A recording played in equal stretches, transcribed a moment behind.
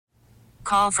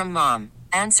Call from mom.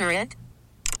 Answer it.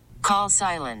 Call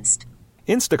silenced.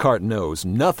 Instacart knows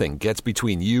nothing gets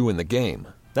between you and the game.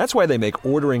 That's why they make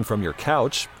ordering from your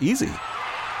couch easy.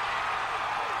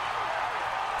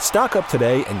 Stock up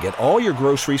today and get all your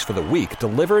groceries for the week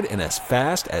delivered in as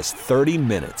fast as 30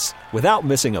 minutes without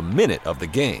missing a minute of the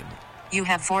game. You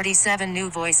have 47 new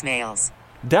voicemails.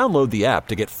 Download the app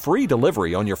to get free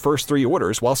delivery on your first 3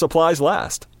 orders while supplies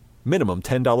last. Minimum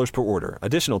 $10 per order.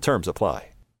 Additional terms apply.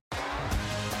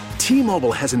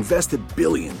 T-Mobile has invested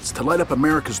billions to light up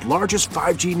America's largest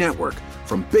 5G network,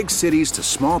 from big cities to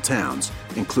small towns,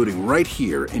 including right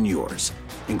here in yours.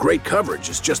 And great coverage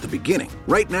is just the beginning.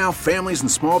 Right now, families and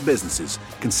small businesses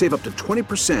can save up to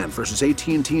 20% versus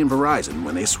AT&T and Verizon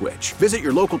when they switch. Visit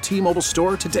your local T-Mobile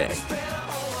store today.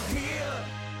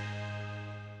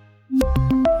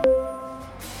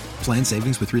 Plan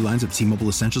savings with 3 lines of T-Mobile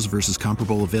Essentials versus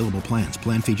comparable available plans.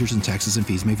 Plan features and taxes and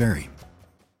fees may vary.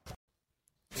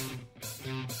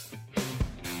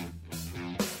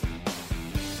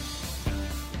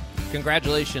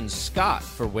 Congratulations, Scott,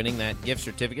 for winning that gift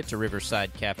certificate to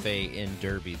Riverside Cafe in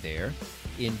Derby there.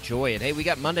 Enjoy it. Hey, we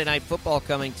got Monday Night Football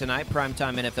coming tonight.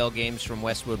 Primetime NFL games from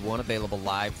Westwood One available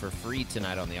live for free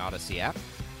tonight on the Odyssey app.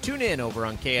 Tune in over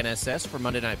on KNSS for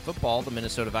Monday Night Football, the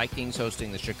Minnesota Vikings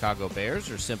hosting the Chicago Bears,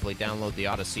 or simply download the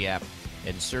Odyssey app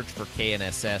and search for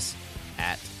KNSS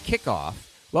at kickoff.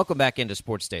 Welcome back into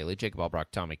Sports Daily. Jacob Albrock,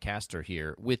 Tommy Castor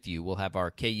here with you. We'll have our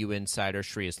KU insider,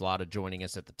 Shreyas Laddha, joining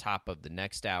us at the top of the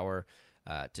next hour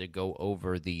to go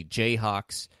over the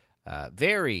Jayhawks'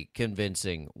 very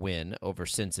convincing win over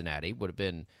Cincinnati. Would have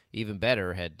been even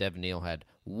better had Devin Neal had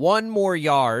one more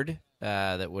yard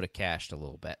that would have cashed a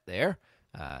little bet there.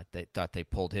 They thought they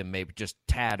pulled him maybe just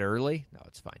tad early. No,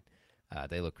 it's fine.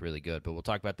 They look really good, but we'll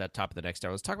talk about that top of the next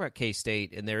hour. Let's talk about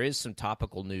K-State, and there is some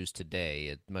topical news today,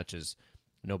 as much as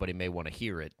nobody may want to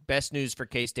hear it. Best news for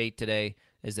K-State today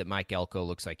is that Mike Elco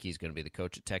looks like he's going to be the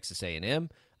coach at Texas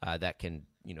A&M. That can,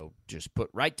 just put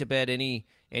right to bed any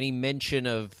mention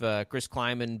of Chris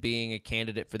Kleiman being a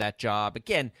candidate for that job.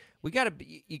 Again,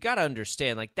 you gotta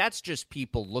understand, like, that's just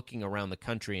people looking around the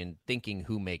country and thinking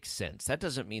who makes sense. That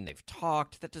doesn't mean they've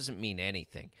talked. That doesn't mean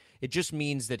anything. It just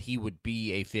means that he would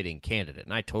be a fitting candidate,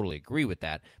 and I totally agree with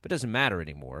that. But it doesn't matter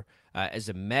anymore. As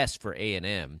a mess for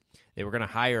A&M, they were going to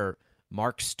hire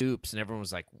Mark Stoops, and everyone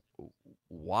was like,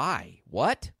 why?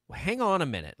 What? Hang on a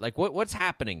minute. Like, what's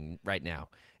happening right now?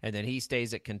 And then he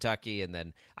stays at Kentucky, and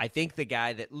then I think the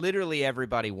guy that literally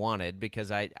everybody wanted,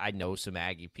 because I know some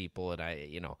Aggie people, and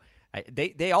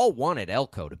they all wanted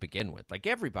Elko to begin with. Like,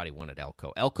 everybody wanted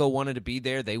Elko. Elko wanted to be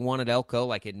there. They wanted Elko.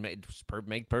 Like, it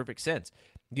made perfect sense.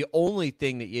 The only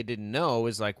thing that you didn't know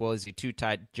is, like, well, is he too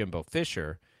tight Jimbo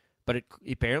Fisher? But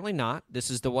apparently not.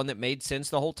 This is the one that made sense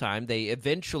the whole time. They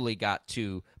eventually got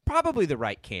to probably the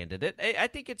right candidate. I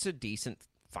think it's a decent,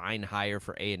 fine hire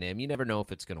for A&M. You never know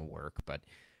if it's going to work, but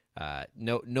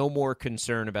no more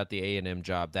concern about the A&M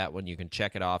job. That one, you can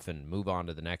check it off and move on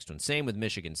to the next one. Same with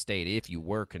Michigan State, if you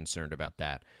were concerned about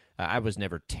that. I was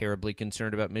never terribly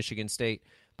concerned about Michigan State,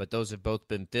 but those have both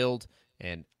been filled,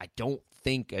 and I don't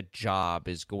think a job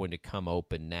is going to come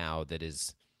open now that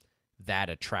is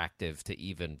that attractive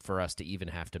for us to even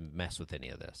have to mess with any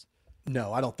of this.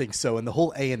 No, I don't think so. And the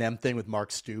whole A&M thing with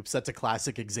Mark Stoops, that's a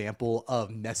classic example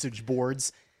of message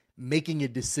boards making a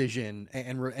decision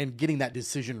and getting that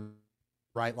decision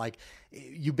right. Like,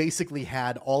 you basically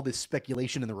had all this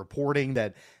speculation in the reporting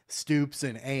that Stoops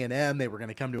and A&M, they were going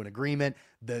to come to an agreement.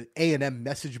 The A&M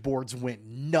message boards went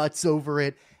nuts over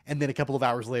it. And then a couple of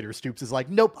hours later, Stoops is like,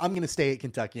 nope, I'm going to stay at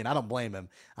Kentucky. And I don't blame him.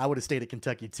 I would have stayed at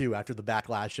Kentucky too after the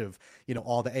backlash of,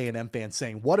 all the A&M fans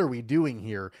saying, what are we doing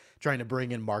here trying to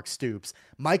bring in Mark Stoops?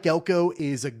 Mike Elko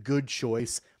is a good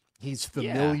choice. He's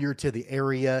familiar to the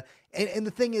area. And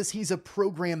the thing is, he's a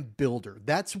program builder.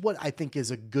 That's what I think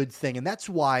is a good thing. And that's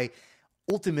why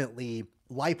ultimately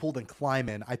Leipold and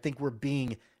Kleiman, I think, were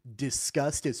being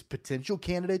discussed as potential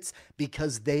candidates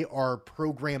because they are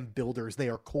program builders. They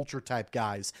are culture type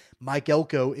guys. Mike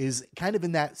Elko is kind of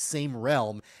in that same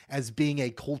realm as being a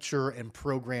culture and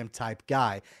program type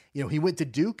guy. He went to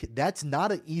Duke. That's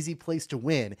not an easy place to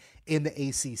win in the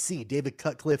ACC. David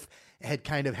Cutcliffe had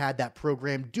kind of had that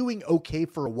program doing okay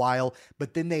for a while,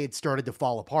 but then they had started to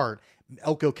fall apart.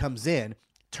 Elko comes in,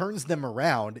 turns them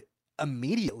around,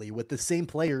 immediately with the same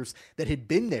players that had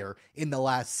been there in the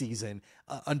last season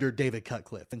under David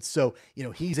Cutcliffe. And so,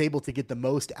 he's able to get the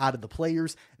most out of the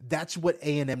players. That's what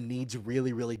A&M needs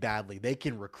really, really badly. They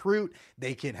can recruit,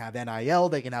 they can have NIL,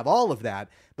 they can have all of that.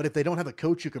 But if they don't have a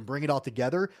coach who can bring it all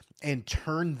together and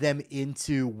turn them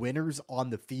into winners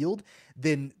on the field,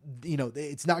 then,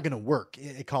 it's not going to work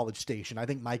at College Station. I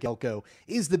think Mike Elco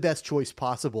is the best choice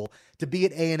possible to be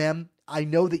at A&M. I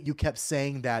know that you kept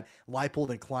saying that Leipold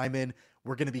and Kleiman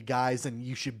were going to be guys and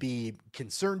you should be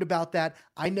concerned about that.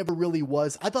 I never really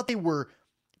was. I thought they would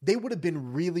have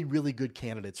been really, really good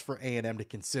candidates for A&M to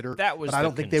consider. That was but I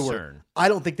don't the think concern. I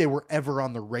don't think they were ever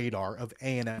on the radar of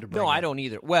A&M to bring No, I in. don't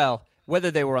either. Well, whether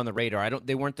they were on the radar,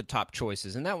 they weren't the top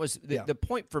choices. And that was the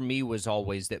point for me was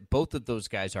always that both of those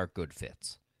guys are good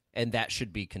fits. And that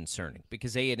should be concerning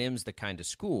because A&M's the kind of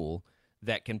school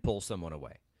that can pull someone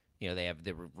away. They have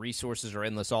the resources are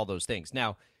endless, all those things.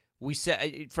 Now, we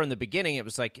said from the beginning, it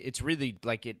was like it's really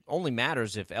like it only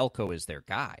matters if Elco is their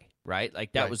guy, right?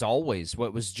 Like that was always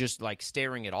what was just like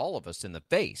staring at all of us in the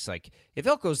face. Like if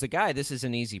Elco's the guy, this is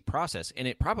an easy process, and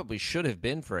it probably should have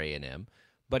been for A&M,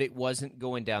 but it wasn't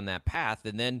going down that path.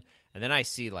 And then I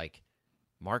see like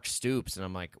Mark Stoops, and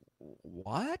I'm like,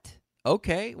 what?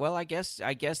 Okay, well, I guess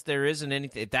there isn't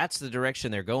anything. If that's the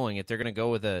direction they're going, if they're going to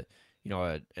go with an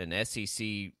SEC,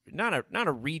 not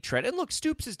a retread. And look,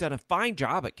 Stoops has done a fine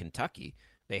job at Kentucky.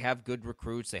 They have good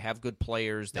recruits. They have good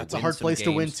players. That's a hard place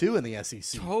to win too in the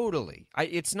SEC. Totally.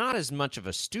 It's not as much of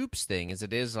a Stoops thing as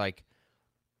it is like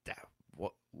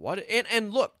what.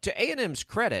 And look, to A&M's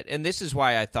credit, and this is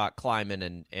why I thought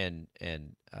Kleiman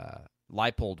and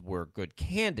Leipold were good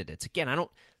candidates. Again,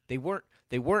 They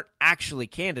weren't actually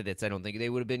candidates. I don't think they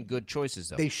would have been good choices,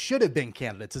 though. They should have been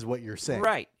candidates, is what you're saying,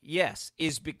 right? Yes,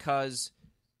 is because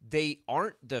they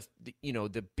aren't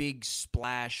the big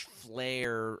splash,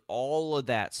 flare, all of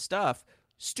that stuff.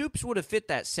 Stoops would have fit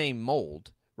that same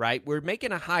mold, right? We're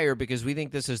making a hire because we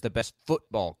think this is the best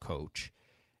football coach,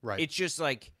 right? It's just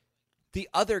like the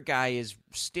other guy is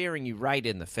staring you right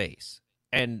in the face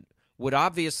and would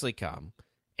obviously come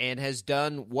and has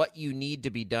done what you need to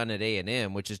be done at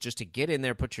A&M, which is just to get in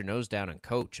there, put your nose down, and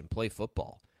coach and play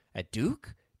football. At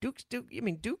Duke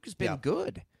has been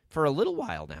good for a little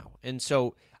while now. And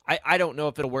so I don't know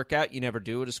if it'll work out. You never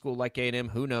do at a school like A&M.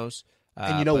 Who knows?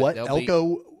 And you know what? When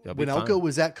Elco fine.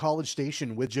 was at College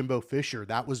Station with Jimbo Fisher,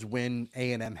 that was when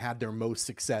A&M had their most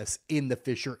success in the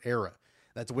Fisher era.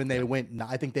 That's when they went,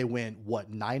 I think they went,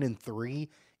 9-3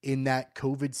 in that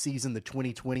COVID season, the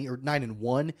 2020, or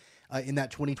 9-1 in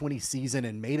that 2020 season,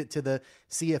 and made it to the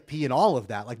CFP and all of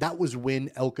that. Like that was when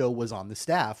Elco was on the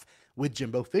staff with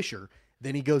Jimbo Fisher.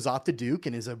 Then he goes off to Duke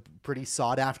and is a pretty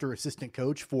sought after assistant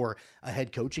coach for a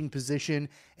head coaching position.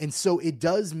 And so it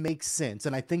does make sense.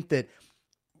 And I think that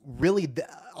really,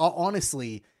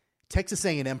 honestly, Texas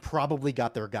A&M probably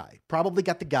got their guy, probably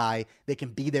got the guy that can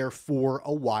be there for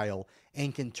a while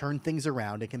and can turn things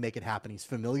around and can make it happen. He's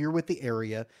familiar with the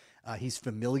area. He's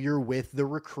familiar with the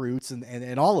recruits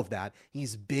and all of that.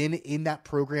 He's been in that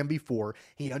program before.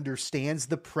 He understands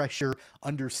the pressure,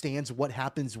 understands what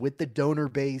happens with the donor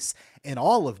base and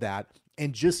all of that,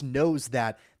 and just knows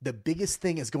that the biggest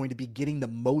thing is going to be getting the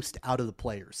most out of the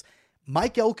players.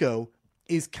 Mike Elco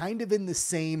is kind of in the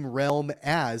same realm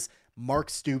as Mark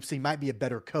Stoops. He might be a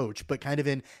better coach, but kind of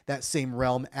in that same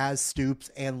realm as Stoops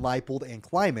and Leipold and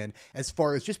Kleiman as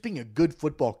far as just being a good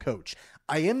football coach.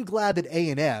 I am glad that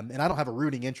A&M, and I don't have a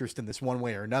rooting interest in this one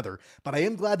way or another, but I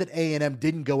am glad that A&M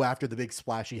didn't go after the big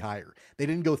splashy hire. They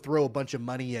didn't go throw a bunch of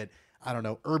money at, I don't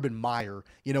know, Urban Meyer,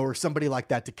 or somebody like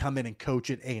that to come in and coach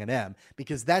at A&M,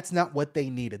 because that's not what they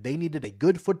needed. They needed a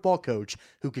good football coach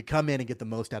who could come in and get the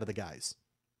most out of the guys.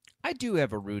 I do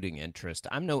have a rooting interest.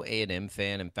 I'm no A&M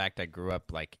fan. In fact, I grew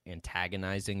up like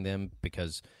antagonizing them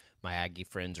because my Aggie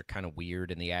friends are kind of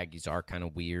weird and the Aggies are kind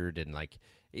of weird, and like,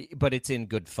 but it's in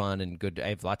good fun and good. I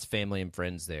have lots of family and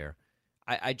friends there.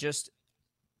 I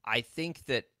think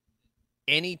that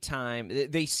anytime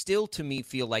they still to me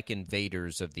feel like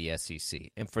invaders of the SEC,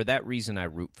 and for that reason I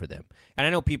root for them. And I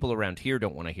know people around here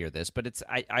don't want to hear this, but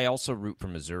I also root for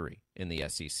Missouri in the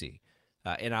SEC.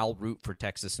 And I'll root for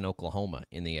Texas and Oklahoma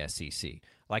in the SEC.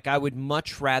 Like, I would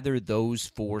much rather those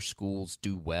four schools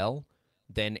do well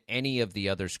than any of the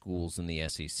other schools in the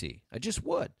SEC. I just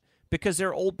would, because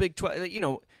they're old Big 12.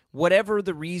 Whatever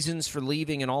the reasons for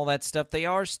leaving and all that stuff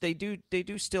they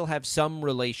do still have some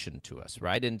relation to us,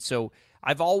 right? And so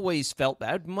I've always felt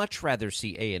that I'd much rather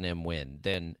see A&M win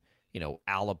than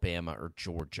Alabama or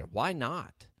Georgia. Why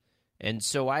not? And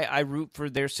so I root for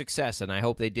their success, and I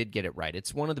hope they did get it right.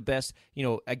 It's one of the best,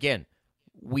 again,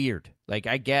 weird. Like,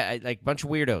 I get, like, a bunch of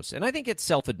weirdos. And I think it's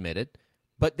self-admitted,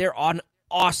 but they're an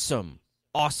awesome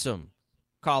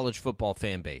college football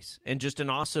fan base and just an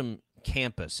awesome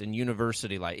campus and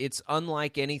university life. It's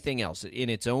unlike anything else in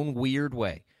its own weird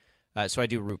way. So I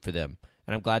do root for them.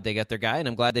 And I'm glad they got their guy, and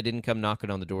I'm glad they didn't come knocking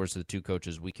on the doors of the two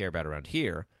coaches we care about around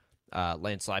here.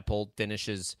 Lance Leipold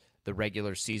finishes the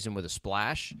regular season with a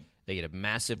splash. They get a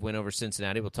massive win over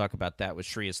Cincinnati. We'll talk about that with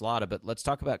Shreyas Laddha, but let's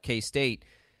talk about K-State.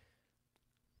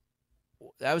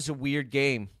 That was a weird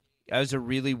game. That was a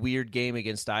really weird game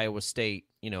against Iowa State.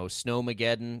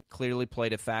 Snowmageddon clearly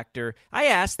played a factor. I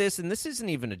asked this, and this isn't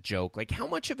even a joke. Like, how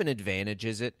much of an advantage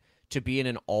is it to be in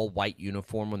an all-white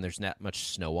uniform when there's not much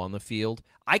snow on the field?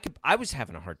 I was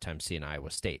having a hard time seeing Iowa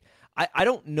State. I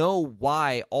don't know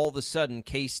why all of a sudden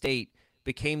K-State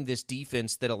became this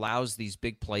defense that allows these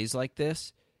big plays like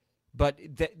this, but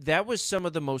that was some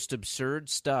of the most absurd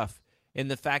stuff in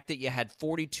the fact that you had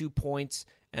 42 points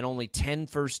and only 10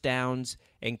 first downs,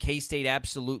 and K-State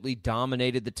absolutely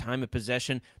dominated the time of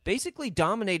possession, basically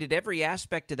dominated every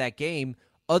aspect of that game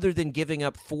other than giving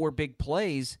up 4 big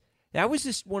plays. That was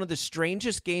just one of the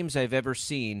strangest games I've ever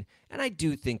seen, and I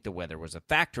do think the weather was a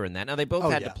factor in that. Now, they both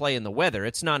had to play in the weather.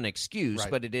 It's not an excuse, right,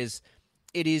 but it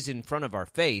is in front of our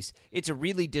face. It's a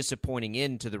really disappointing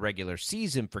end to the regular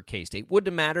season for K-State. Wouldn't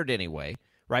have mattered anyway,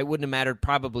 right? Wouldn't have mattered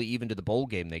probably even to the bowl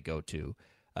game they go to.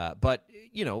 But,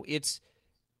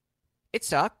 it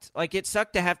sucked. Like, it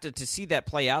sucked to have to see that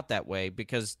play out that way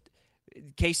because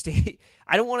K-State,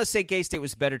 I don't want to say K-State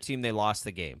was a better team. They lost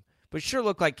the game, but it sure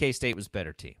looked like K-State was a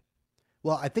better team.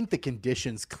 Well, I think the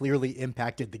conditions clearly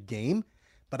impacted the game,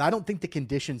 but I don't think the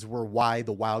conditions were why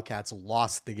the Wildcats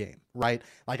lost the game, right?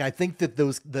 Like, I think that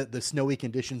the snowy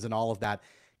conditions and all of that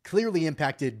clearly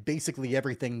impacted basically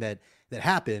everything that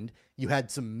happened. You had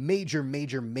some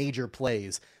major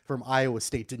plays from Iowa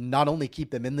State to not only keep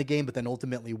them in the game, but then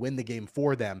ultimately win the game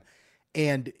for them.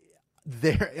 And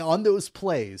there on those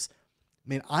plays,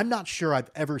 I'm not sure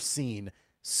I've ever seen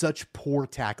such poor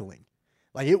tackling.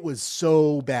 Like, it was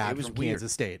so bad from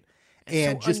Kansas State.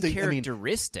 And so just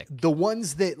uncharacteristic. The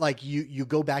ones that, like, you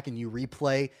go back and you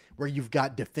replay where you've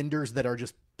got defenders that are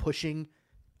just pushing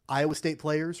Iowa State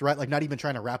players, right? Like, not even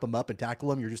trying to wrap them up and tackle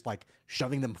them. You're just, like,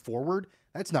 shoving them forward.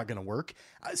 That's not going to work.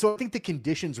 So I think the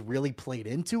conditions really played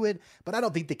into it, but I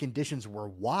don't think the conditions were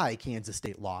why Kansas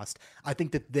State lost. I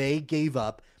think that they gave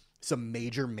up some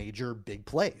major big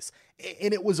plays.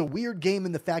 And it was a weird game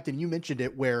in the fact, and you mentioned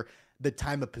it, where the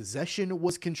time of possession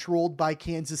was controlled by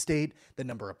Kansas State. The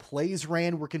number of plays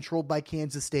ran were controlled by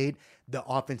Kansas State. The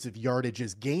offensive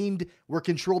yardages gained were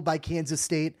controlled by Kansas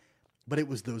State. But it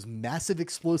was those massive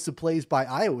explosive plays by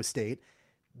Iowa State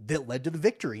that led to the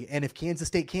victory. And if Kansas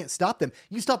State can't stop them,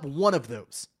 you stop one of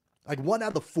those, like 1 out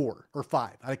of the 4 or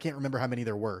 5. I can't remember how many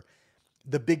there were.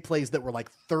 The big plays that were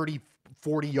like 30,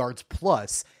 40 yards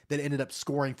plus that ended up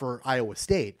scoring for Iowa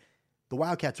State. The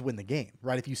Wildcats win the game,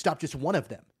 right? If you stop just one of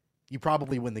them, you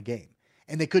probably win the game.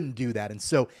 And they couldn't do that. And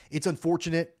so it's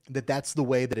unfortunate that that's the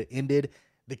way that it ended.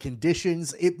 The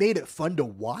conditions, it made it fun to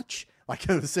watch. Like,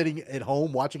 I was sitting at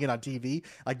home watching it on TV.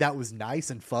 Like, that was nice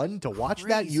and fun to watch.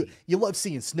 Crazy. That. You love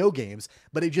seeing snow games,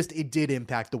 but it did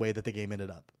impact the way that the game ended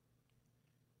up.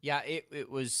 Yeah, it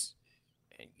was.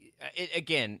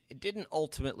 Again, it didn't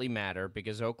ultimately matter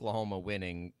because Oklahoma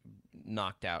winning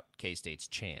knocked out K-State's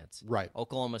chance. Right.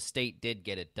 Oklahoma State did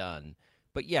get it done.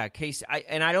 But yeah,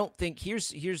 I don't think here's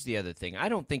the other thing. I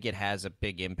don't think it has a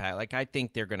big impact. Like, I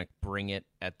think they're going to bring it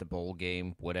at the bowl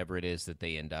game, whatever it is that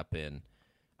they end up in.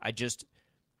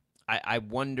 I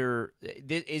wonder,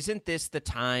 isn't this the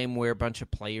time where a bunch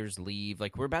of players leave?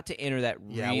 Like, we're about to enter that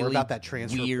really we're about that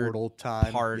transfer weird portal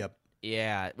time part. Yep.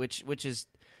 Yeah, which is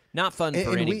not fun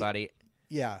for anybody.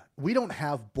 We don't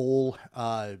have bowl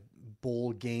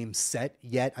game set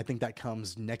yet. I think that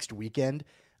comes next weekend.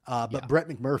 But Brett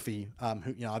McMurphy,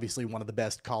 who obviously one of the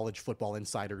best college football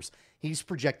insiders, he's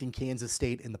projecting Kansas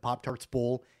State in the Pop-Tarts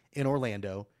Bowl in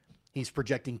Orlando. He's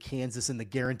projecting Kansas in the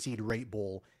Guaranteed Rate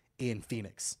Bowl in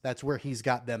Phoenix. That's where he's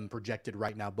got them projected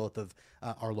right now, both of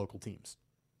our local teams.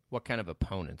 What kind of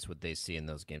opponents would they see in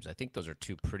those games? I think those are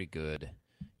 2 pretty good.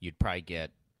 You'd probably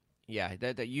get,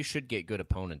 that you should get good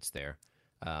opponents there.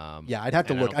 I'd have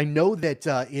to look. I know that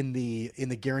in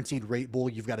the Guaranteed Rate Bowl,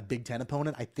 you've got a Big Ten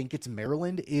opponent. I think it's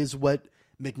Maryland is what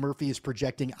McMurphy is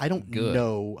projecting. I don't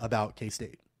know about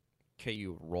K-State.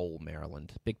 KU roll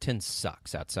Maryland. Big Ten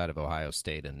sucks outside of Ohio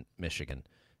State and Michigan.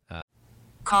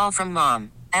 Call from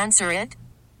mom. Answer it.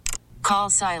 Call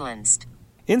silenced.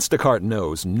 Instacart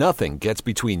knows nothing gets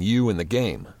between you and the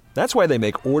game. That's why they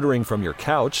make ordering from your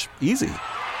couch easy.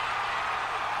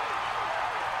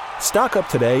 Stock up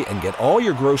today and get all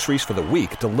your groceries for the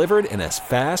week delivered in as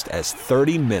fast as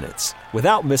 30 minutes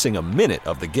without missing a minute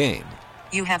of the game.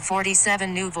 You have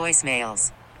 47 new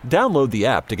voicemails. Download the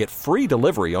app to get free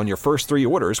delivery on your first 3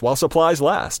 orders while supplies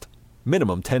last.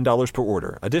 Minimum $10 per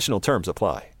order. Additional terms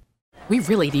apply. We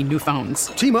really need new phones.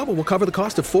 T-Mobile will cover the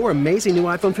cost of 4 amazing new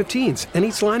iPhone 15s, and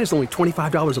each line is only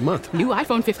 $25 a month. New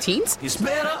iPhone 15s? It's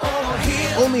better over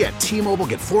here. Only at T-Mobile,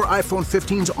 get 4 iPhone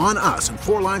 15s on us and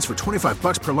 4 lines for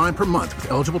 $25 per line per month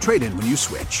with eligible trade-in when you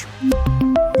switch.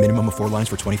 Minimum of 4 lines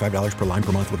for $25 per line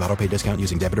per month with autopay discount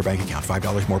using debit or bank account.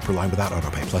 $5 more per line without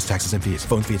autopay, plus taxes and fees.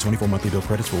 Phone fee at 24 monthly bill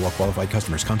credits for well-qualified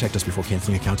customers. Contact us before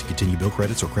canceling account to continue bill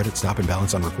credits or credit stop and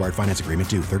balance on required finance agreement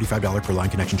due. $35 per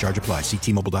line connection charge applies. See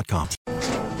T-Mobile.com.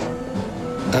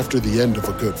 After the end of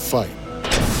a good fight,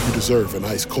 you deserve an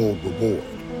ice-cold reward.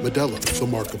 Modelo is the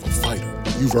mark of a fighter.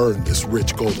 You've earned this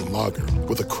rich golden lager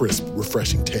with a crisp,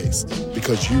 refreshing taste.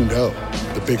 Because you know,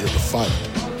 the bigger the fight,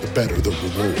 the better the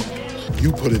reward.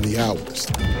 You put in the hours,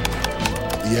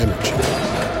 the energy,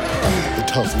 the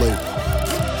tough labor.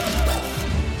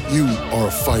 You are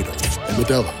a fighter, and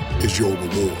Modelo is your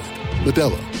reward.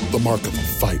 Modelo, the mark of a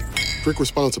fighter. Drink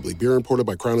responsibly. Beer imported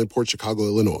by Crown Imports, Chicago,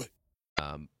 Illinois.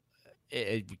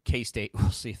 K-State,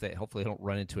 we'll see if they hopefully don't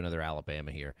run into another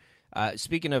Alabama here.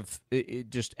 Speaking of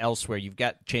just elsewhere, you've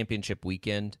got championship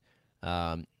weekend,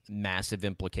 massive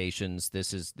implications.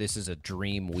 This is a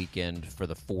dream weekend for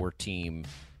the 4-team,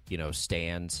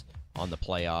 stands on the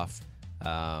playoff.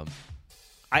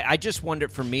 I just wonder,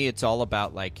 for me, it's all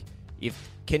about like, if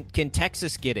can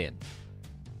Texas get in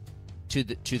to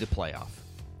the playoff?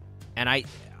 And I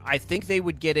think they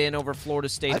would get in over Florida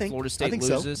State if Florida State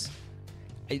loses. So.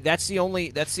 That's the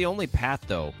only path,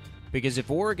 though, because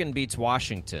if Oregon beats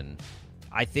Washington,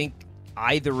 I think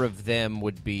either of them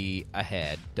would be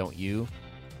ahead, don't you?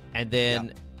 And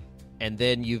then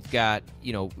you've got,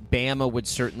 Bama would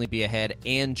certainly be ahead,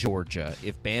 and Georgia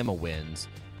if Bama wins.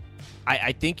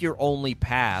 I think your only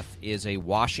path is a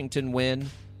Washington win,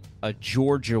 a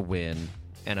Georgia win,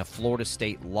 and a Florida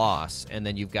State loss, and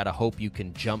then you've got to hope you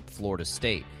can jump Florida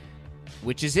State,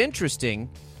 which is interesting.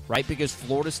 Right, because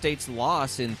Florida State's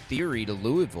loss, in theory, to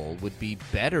Louisville would be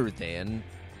better than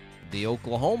the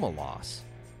Oklahoma loss.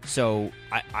 So,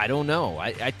 I don't know.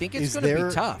 I think it's going to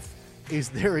be tough. Is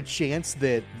there a chance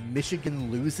that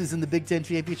Michigan loses in the Big Ten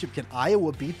Championship? Can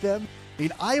Iowa beat them? I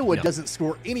mean, Iowa doesn't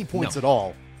score any points at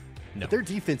all. No. But their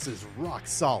defense is rock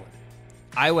solid.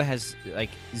 Iowa has,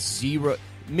 0.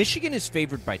 Michigan is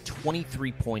favored by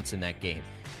 23 points in that game.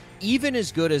 Even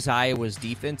as good as Iowa's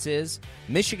defense is,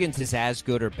 Michigan's is as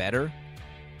good or better.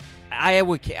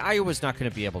 Iowa's not going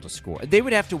to be able to score. They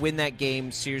would have to win that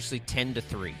game seriously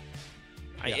 10-3.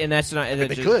 Yeah. And that's not. They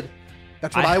could.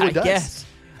 That's what Iowa does. Guess.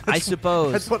 I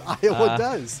suppose that's what Iowa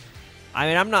does. I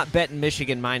mean, I'm not betting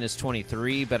Michigan minus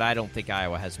 23, but I don't think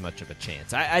Iowa has much of a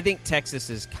chance. I think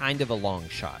Texas is kind of a long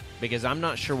shot because I'm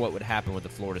not sure what would happen with the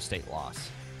Florida State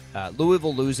loss.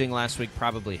 Louisville losing last week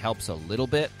probably helps a little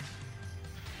bit.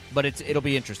 But it'll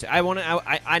be interesting.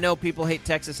 I know people hate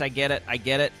Texas. I get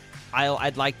it.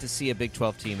 I'd like to see a Big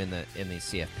 12 team in the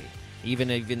CFP, even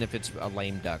if it's a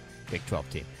lame duck Big 12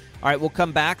 team. All right, we'll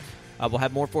come back. We'll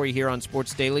have more for you here on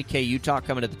Sports Daily. KU Talk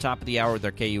coming at the top of the hour with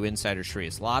our KU insider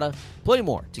Shreyas Laddha. Plenty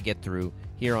more to get through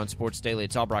here on Sports Daily.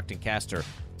 It's Albrocht and Caster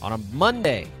on a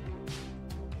Monday.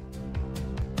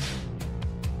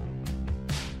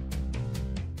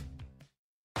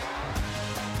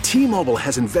 T-Mobile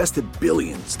has invested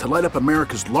billions to light up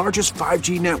America's largest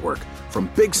 5G network, from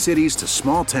big cities to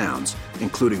small towns,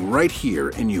 including right here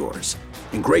in yours.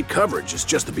 And great coverage is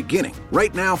just the beginning.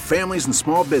 Right now, families and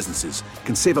small businesses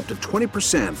can save up to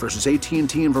 20% versus AT&T and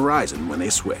Verizon when they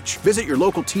switch. Visit your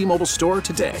local T-Mobile store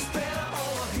today.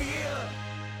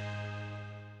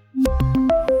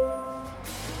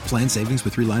 Plan savings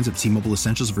with 3 lines of T-Mobile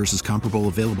Essentials versus comparable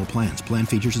available plans. Plan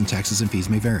features and taxes and fees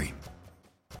may vary.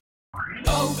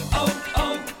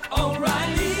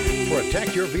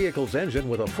 Protect your vehicle's engine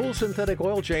with a full synthetic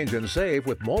oil change and save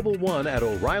with Mobil 1 at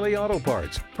O'Reilly Auto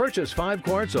Parts. Purchase 5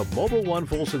 quarts of Mobil 1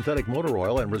 full synthetic motor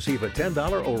oil and receive a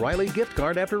 $10 O'Reilly gift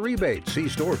card after rebate. See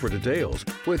store for details.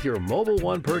 With your Mobil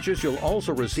 1 purchase, you'll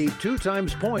also receive 2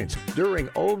 times points during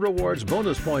O Rewards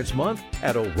Bonus Points Month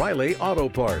at O'Reilly Auto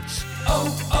Parts.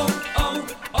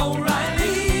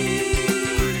 O'Reilly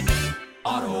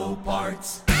Auto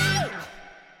Parts.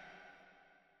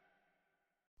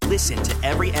 Listen to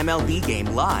every MLB game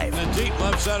live. In the deep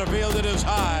left center field, it is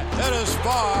high, it is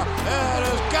far, it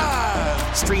is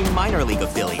gone. Stream minor league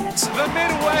affiliates. The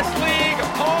Midwest League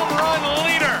home run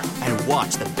leader. And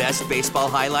watch the best baseball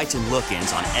highlights and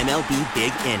look-ins on MLB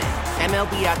Big Inning.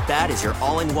 MLB At Bat is your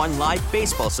all-in-one live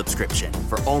baseball subscription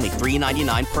for only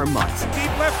 $3.99 per month.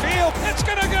 Deep left field, it's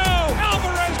gonna go.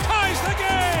 Alvarez ties the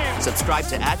game. Subscribe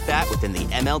to @Bat within the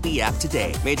MLB app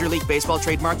today. Major League Baseball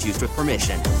trademarks used with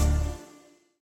permission.